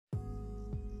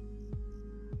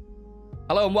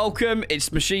Hello and welcome. It's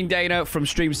MachineDaena from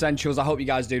STREAMSENTIALS. I hope you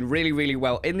guys are doing really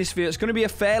well. In this video, it's going to be a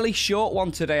fairly short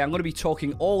one today. I'm going to be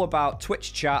talking all about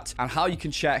Twitch chat and how you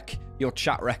can check your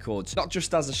chat records, not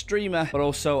just as a streamer, but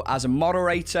also as a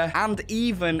moderator and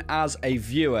even as a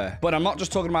viewer. But I'm not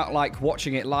just talking about like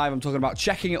watching it live. I'm talking about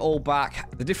checking it all back,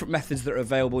 the different methods that are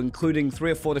available, including 3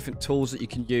 or 4 different tools that you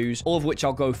can use, all of which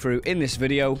I'll go through in this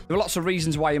video. There are lots of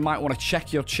reasons why you might want to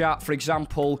check your chat. For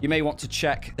example, you may want to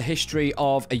check the history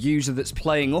of a user that's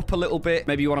playing up a little bit.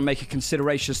 Maybe you want to make a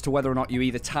consideration as to whether or not you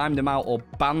either time them out or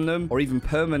ban them, or even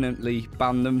permanently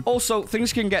ban them. Also,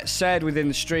 things can get said within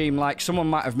the stream, like someone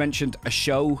might have mentioned a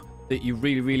show that you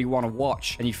really want to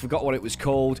watch and you forgot what it was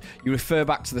called. You refer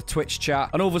back to the Twitch chat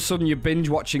and all of a sudden you're binge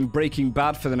watching Breaking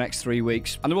Bad for the next 3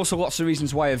 weeks. And there are also lots of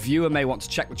reasons why a viewer may want to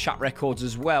check the chat records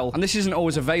as well. And this isn't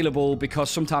always available because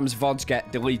sometimes VODs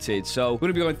get deleted. So we're going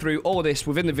to be going through all of this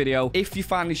within the video. If you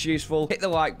find this useful, hit the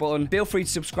like button. Feel free to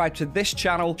subscribe to this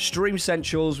channel,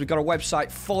 StreamSentials. We've got a website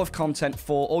full of content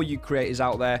for all you creators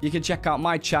out there. You can check out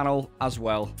my channel as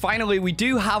well. Finally, we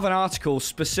do have an article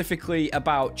specifically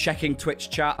about checking Twitch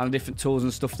chat and different tools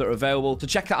and stuff that are available. So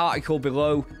check that article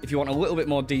below if you want a little bit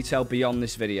more detail beyond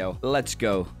this video. Let's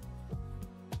go.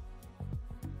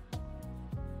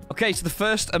 Okay, so the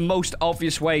first and most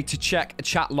obvious way to check a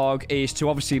chat log is to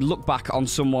obviously look back on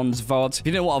someone's VOD. If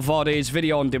you don't know what a VOD is,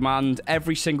 video on demand,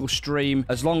 every single stream,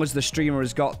 as long as the streamer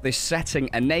has got this setting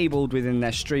enabled within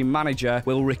their stream manager,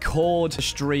 will record the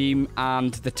stream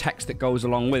and the text that goes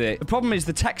along with it. The problem is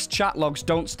the text chat logs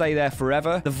don't stay there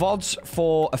forever. The VODs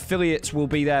for affiliates will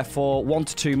be there for 1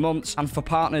 to 2 months, and for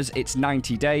partners, it's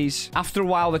 90 days. After a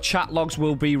while, the chat logs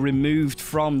will be removed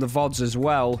from the VODs as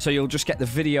well, so you'll just get the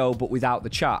video, but without the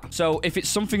chat. So if it's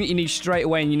something that you need straight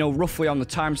away and you know roughly on the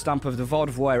timestamp of the VOD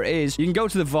of where it is, you can go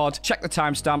to the VOD, check the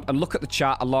timestamp, and look at the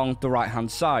chat along the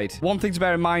right-hand side. One thing to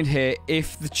bear in mind here,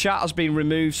 if the chat has been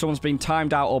removed, someone's been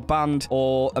timed out or banned,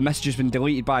 or a message has been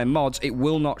deleted by a mod, it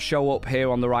will not show up here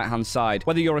on the right-hand side.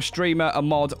 Whether you're a streamer, a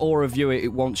mod, or a viewer,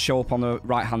 it won't show up on the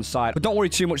right-hand side. But don't worry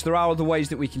too much, there are other ways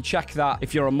that we can check that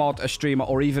if you're a mod, a streamer,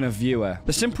 or even a viewer.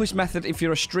 The simplest method if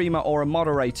you're a streamer or a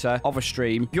moderator of a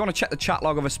stream, if you want to check the chat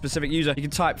log of a specific user, you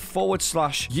can type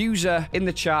 /user in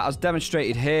the chat as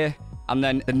demonstrated here, and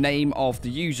then the name of the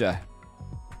user.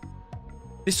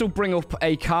 This will bring up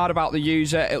a card about the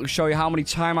user. It'll show you how many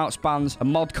timeouts, bans,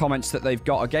 and mod comments that they've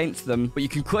got against them. But you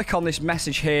can click on this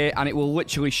message here, and it will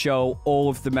literally show all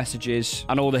of the messages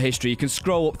and all the history. You can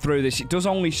scroll up through this. It does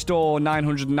only store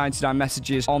 999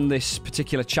 messages on this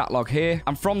particular chat log here.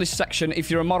 And from this section, if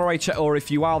you're a moderator or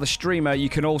if you are the streamer, you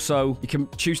can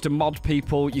choose to mod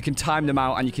people, you can time them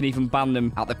out, and you can even ban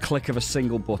them at the click of a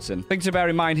single button. Thing to bear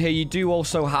in mind here, you do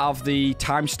also have the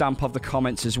timestamp of the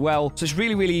comments as well. So it's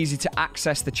really easy to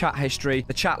access the chat history,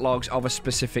 the chat logs of a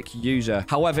specific user.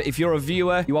 However, if you're a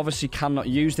viewer, you obviously cannot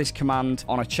use this command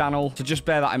on a channel. So just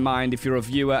bear that in mind. If you're a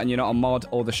viewer and you're not a mod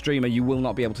or the streamer, you will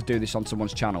not be able to do this on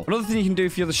someone's channel. Another thing you can do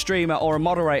if you're the streamer or a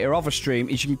moderator of a stream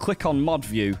is you can click on mod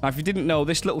view. Now, if you didn't know,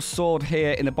 this little sword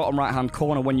here in the bottom right-hand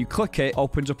corner, when you click it,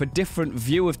 opens up a different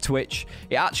view of Twitch.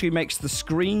 It actually makes the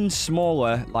screen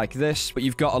smaller like this, but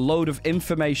you've got a load of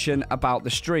information about the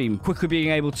stream. Quickly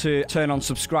being able to turn on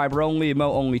subscriber only,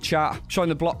 emote only chat, showing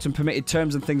the blocked and permitted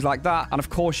terms and things like that. And of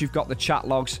course, you've got the chat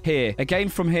logs here. Again,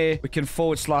 from here, we can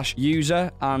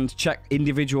 /user and check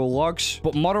individual logs.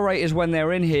 But moderators, when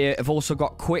they're in here, have also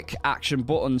got quick action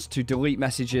buttons to delete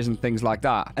messages and things like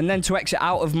that. And then to exit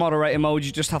out of moderator mode,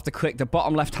 you just have to click the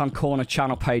bottom left-hand corner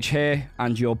channel page here,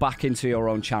 and you're back into your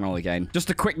own channel again. Just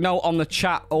a quick note on the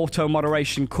chat auto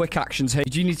moderation quick actions here.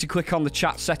 You do need to click on the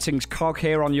chat settings cog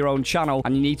here on your own channel,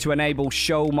 and you need to enable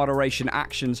show moderation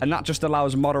actions, and that just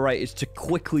allows moderators to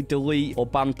quickly delete or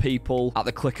ban people at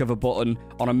the click of a button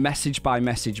on a message by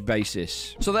message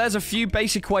basis. So there's a few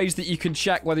basic ways that you can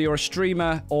check whether you're a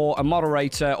streamer or a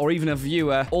moderator or even a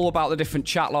viewer, all about the different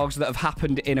chat logs that have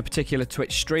happened in a particular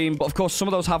Twitch stream. But of course, some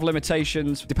of those have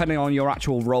limitations depending on your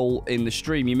actual role in the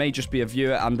stream. You may just be a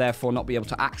viewer and therefore not be able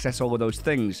to access all of those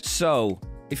things. So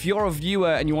if you're a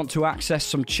viewer and you want to access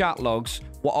some chat logs,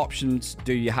 what options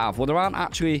do you have? Well, there aren't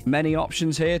actually many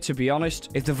options here, to be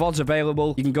honest. If the VOD's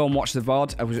available, you can go and watch the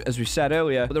VOD, as we said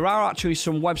earlier. But there are actually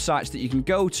some websites that you can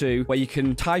go to where you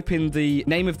can type in the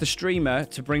name of the streamer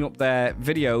to bring up their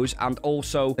videos and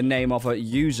also the name of a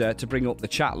user to bring up the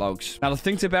chat logs. Now, the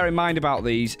thing to bear in mind about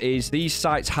these is these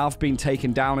sites have been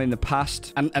taken down in the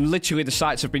past, and literally the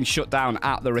sites have been shut down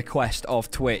at the request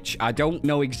of Twitch. I don't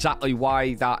know exactly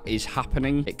why that is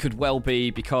happening. It could well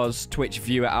be because Twitch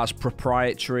view it as proprietary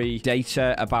proprietary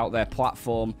data about their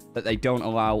platform that they don't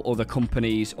allow other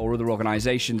companies or other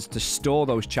organizations to store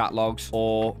those chat logs,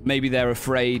 or maybe they're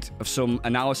afraid of some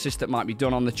analysis that might be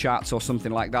done on the chats or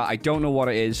something like that. I don't know what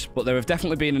it is, but there have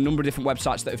definitely been a number of different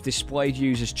websites that have displayed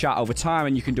users' chat over time,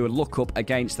 and you can do a lookup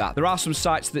against that. There are some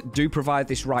sites that do provide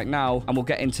this right now, and we'll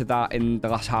get into that in the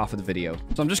last half of the video.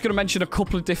 So I'm just going to mention a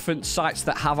couple of different sites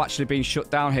that have actually been shut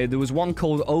down here. There was one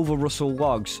called Over Russell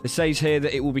Logs. It says here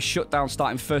that it will be shut down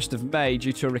starting 1st of May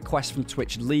due to a request from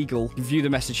Twitch Legal. You can view the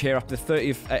message here. After the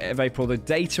 30th of April, the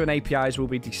data and APIs will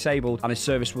be disabled and the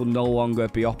service will no longer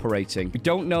be operating. We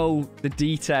don't know the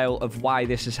detail of why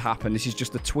this has happened. This is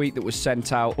just a tweet that was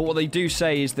sent out. But what they do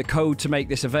say is the code to make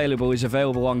this available is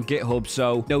available on GitHub,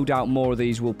 so no doubt more of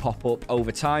these will pop up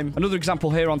over time. Another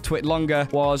example here on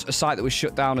TwitLonger was a site that was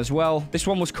shut down as well. This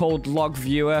one was called Log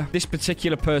Viewer. This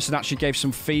particular person actually gave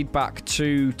some feedback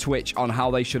to Twitch on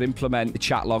how they should implement the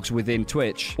chat logs within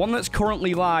Twitch. One that's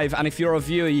currently live, and if you're a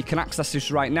viewer, you can access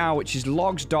this right now, which is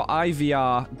logs.ivr.fi.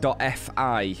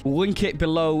 We'll link it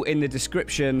below in the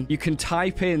description. You can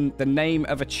type in the name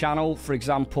of a channel, for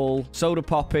example, Soda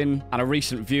Poppin', and a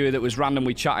recent viewer that was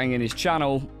randomly chatting in his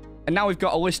channel. And now we've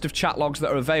got a list of chat logs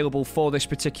that are available for this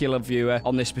particular viewer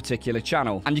on this particular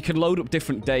channel. And you can load up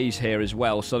different days here as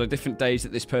well. So the different days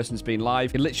that this person's been live,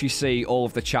 you can literally see all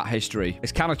of the chat history.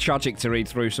 It's kind of tragic to read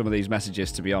through some of these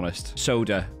messages, to be honest.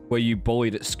 Soda, were you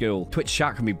bullied at school? Twitch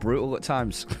chat can be brutal at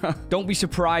times. Don't be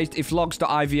surprised if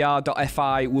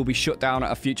logs.ivr.fi will be shut down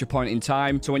at a future point in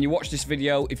time. So when you watch this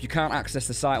video, if you can't access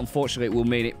the site, unfortunately, it will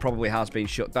mean it probably has been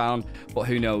shut down, but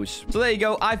who knows? So there you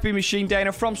go. I've been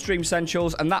MachineDaena from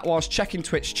StreamSentials, and that was checking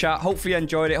Twitch chat. Hopefully you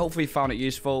enjoyed it. Hopefully you found it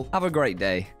useful. Have a great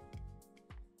day.